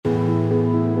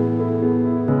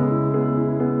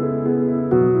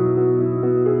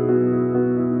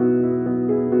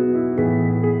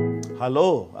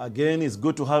Hello, again, it's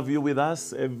good to have you with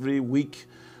us every week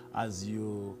as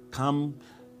you come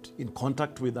in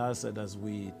contact with us and as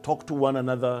we talk to one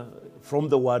another from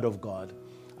the Word of God.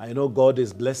 I know God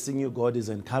is blessing you, God is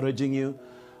encouraging you,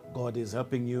 God is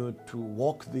helping you to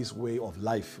walk this way of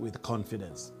life with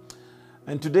confidence.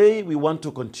 And today we want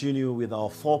to continue with our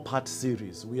 4-part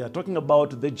series. We are talking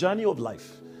about the journey of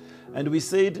life. And we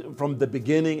said from the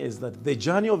beginning is that the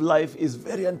journey of life is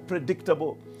very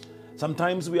unpredictable.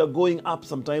 Sometimes we are going up,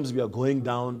 sometimes we are going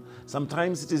down.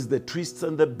 Sometimes it is the twists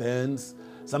and the bends.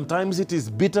 Sometimes it is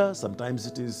bitter, sometimes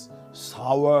it is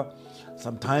sour.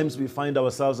 Sometimes we find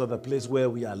ourselves at a place where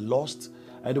we are lost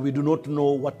and we do not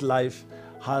know what life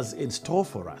has in store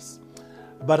for us.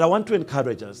 But I want to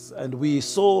encourage us, and we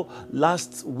saw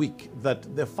last week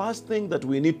that the first thing that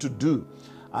we need to do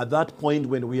at that point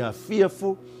when we are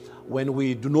fearful, when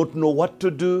we do not know what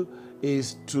to do,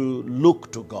 is to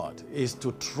look to God, is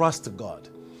to trust God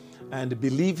and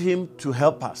believe Him to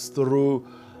help us through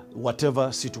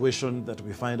whatever situation that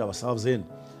we find ourselves in.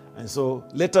 And so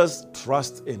let us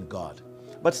trust in God.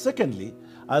 But secondly,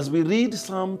 as we read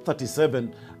Psalm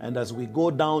 37 and as we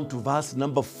go down to verse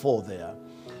number 4 there,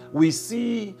 we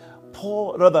see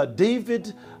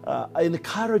David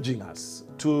encouraging us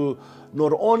to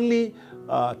not only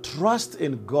trust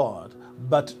in God,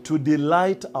 but to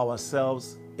delight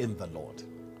ourselves in the Lord.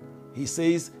 He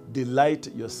says,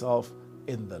 delight yourself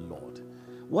in the Lord.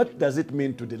 What does it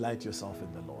mean to delight yourself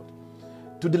in the Lord?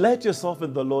 To delight yourself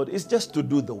in the Lord is just to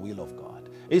do the will of God,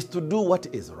 is to do what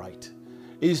is right,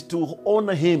 is to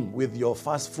honor Him with your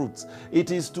first fruits. It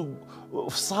is to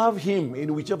serve Him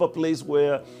in whichever place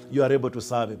where you are able to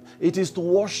serve Him. It is to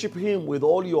worship Him with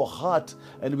all your heart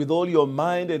and with all your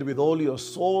mind and with all your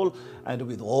soul and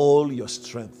with all your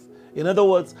strength. In other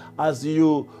words, as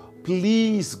you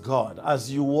please God,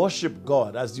 as you worship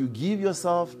God, as you give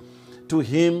yourself to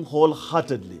Him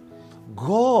wholeheartedly,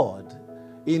 God,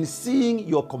 in seeing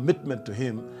your commitment to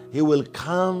Him, He will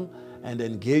come and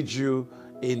engage you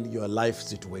in your life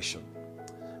situation.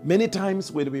 Many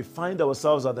times when we find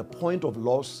ourselves at the point of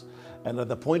loss and at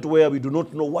the point where we do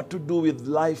not know what to do with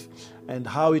life and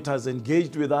how it has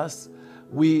engaged with us,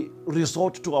 we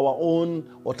resort to our own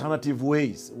alternative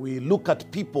ways. We look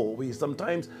at people. We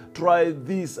sometimes try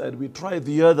this and we try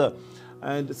the other.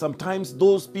 And sometimes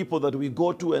those people that we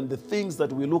go to and the things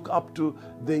that we look up to,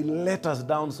 they let us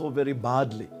down so very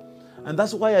badly. And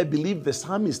that's why I believe the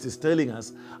psalmist is telling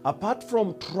us, apart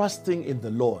from trusting in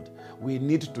the Lord, we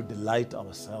need to delight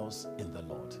ourselves in the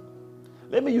Lord.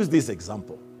 Let me use this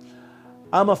example.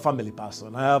 I'm a family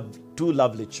person. I have 2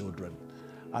 lovely children,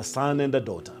 a son and a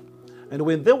daughter. And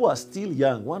when they were still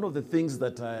young, one of the things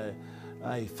that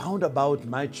I found about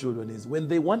my children is when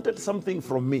they wanted something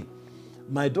from me,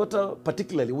 my daughter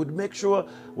particularly would make sure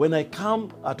when I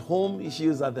come at home, she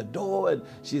is at the door and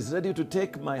she's ready to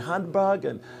take my handbag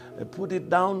and put it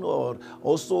down, or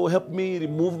also help me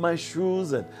remove my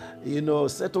shoes and,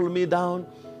 settle me down.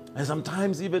 And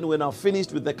sometimes even when I'm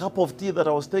finished with the cup of tea that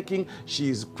I was taking,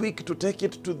 she's quick to take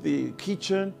it to the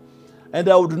kitchen. And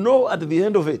I would know at the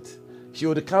end of it, she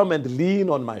would come and lean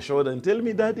on my shoulder and tell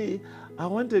me, Daddy, I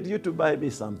wanted you to buy me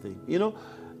something.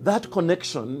 That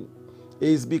connection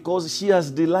is because she has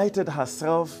delighted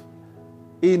herself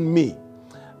in me.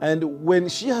 And when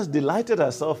she has delighted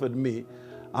herself in me,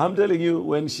 I'm telling you,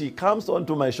 when she comes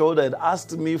onto my shoulder and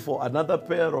asks me for another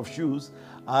pair of shoes,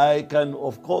 I can,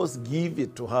 of course, give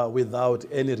it to her without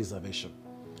any reservation.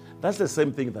 That's the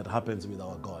same thing that happens with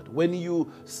our God. When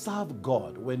you serve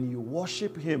God, when you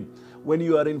worship Him, when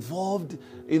you are involved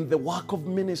in the work of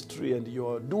ministry and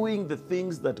you're doing the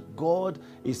things that God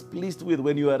is pleased with,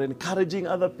 when you are encouraging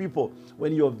other people,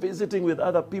 when you're visiting with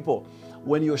other people,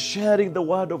 when you're sharing the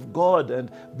Word of God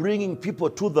and bringing people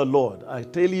to the Lord, I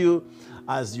tell you,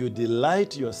 as you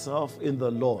delight yourself in the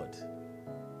Lord,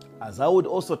 as I would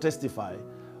also testify,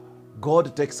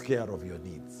 God takes care of your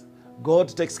needs. God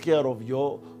takes care of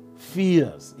your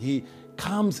fears. He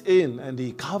comes in and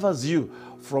He covers you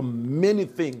from many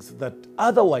things that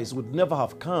otherwise would never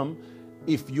have come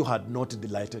if you had not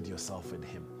delighted yourself in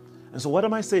Him. And so what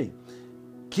am I saying?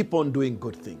 Keep on doing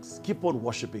good things. Keep on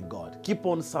worshiping God. Keep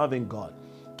on serving God.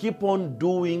 Keep on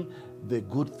doing the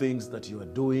good things that you are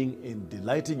doing in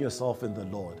delighting yourself in the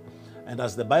Lord. And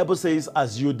as the Bible says,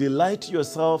 as you delight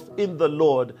yourself in the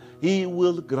Lord, He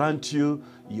will grant you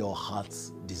your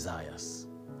heart's desires.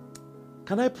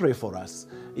 Can I pray for us,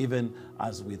 even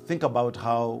as we think about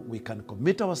how we can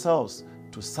commit ourselves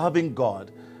to serving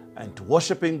God and to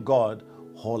worshiping God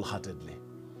wholeheartedly?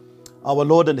 Our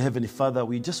Lord and Heavenly Father,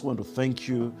 we just want to thank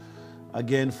you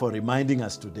again for reminding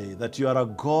us today that you are a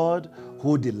God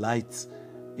who delights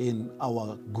in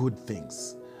our good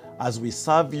things. as we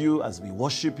serve you, as we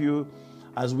worship you,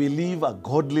 as we live a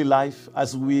godly life,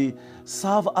 as we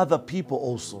serve other people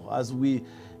also, as we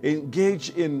engage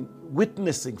in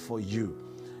witnessing for you,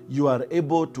 you are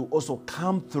able to also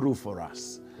come through for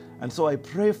us. And so I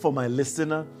pray for my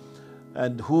listener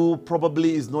and who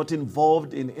probably is not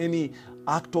involved in any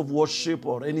act of worship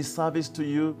or any service to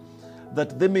you,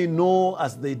 that they may know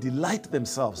as they delight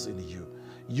themselves in you,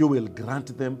 you will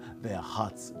grant them their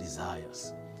heart's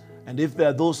desires. And if there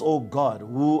are those, oh God,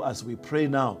 who, as we pray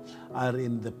now, are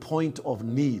in the point of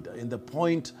need, in the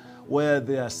point where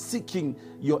they are seeking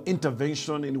your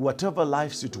intervention in whatever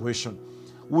life situation,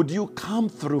 would you come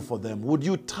through for them? Would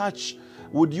you touch?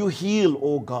 Would you heal,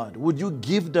 oh God? Would you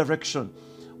give direction?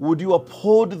 Would you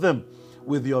uphold them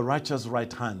with your righteous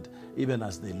right hand, even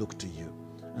as they look to you?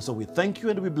 And so we thank you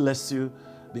and we bless you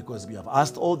because we have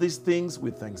asked all these things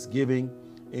with thanksgiving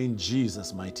in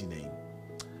Jesus' mighty name.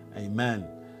 Amen.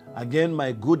 Again,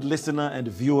 my good listener and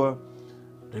viewer,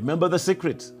 remember the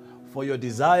secret for your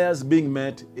desires being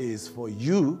met is for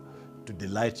you to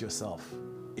delight yourself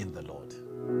in the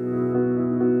Lord.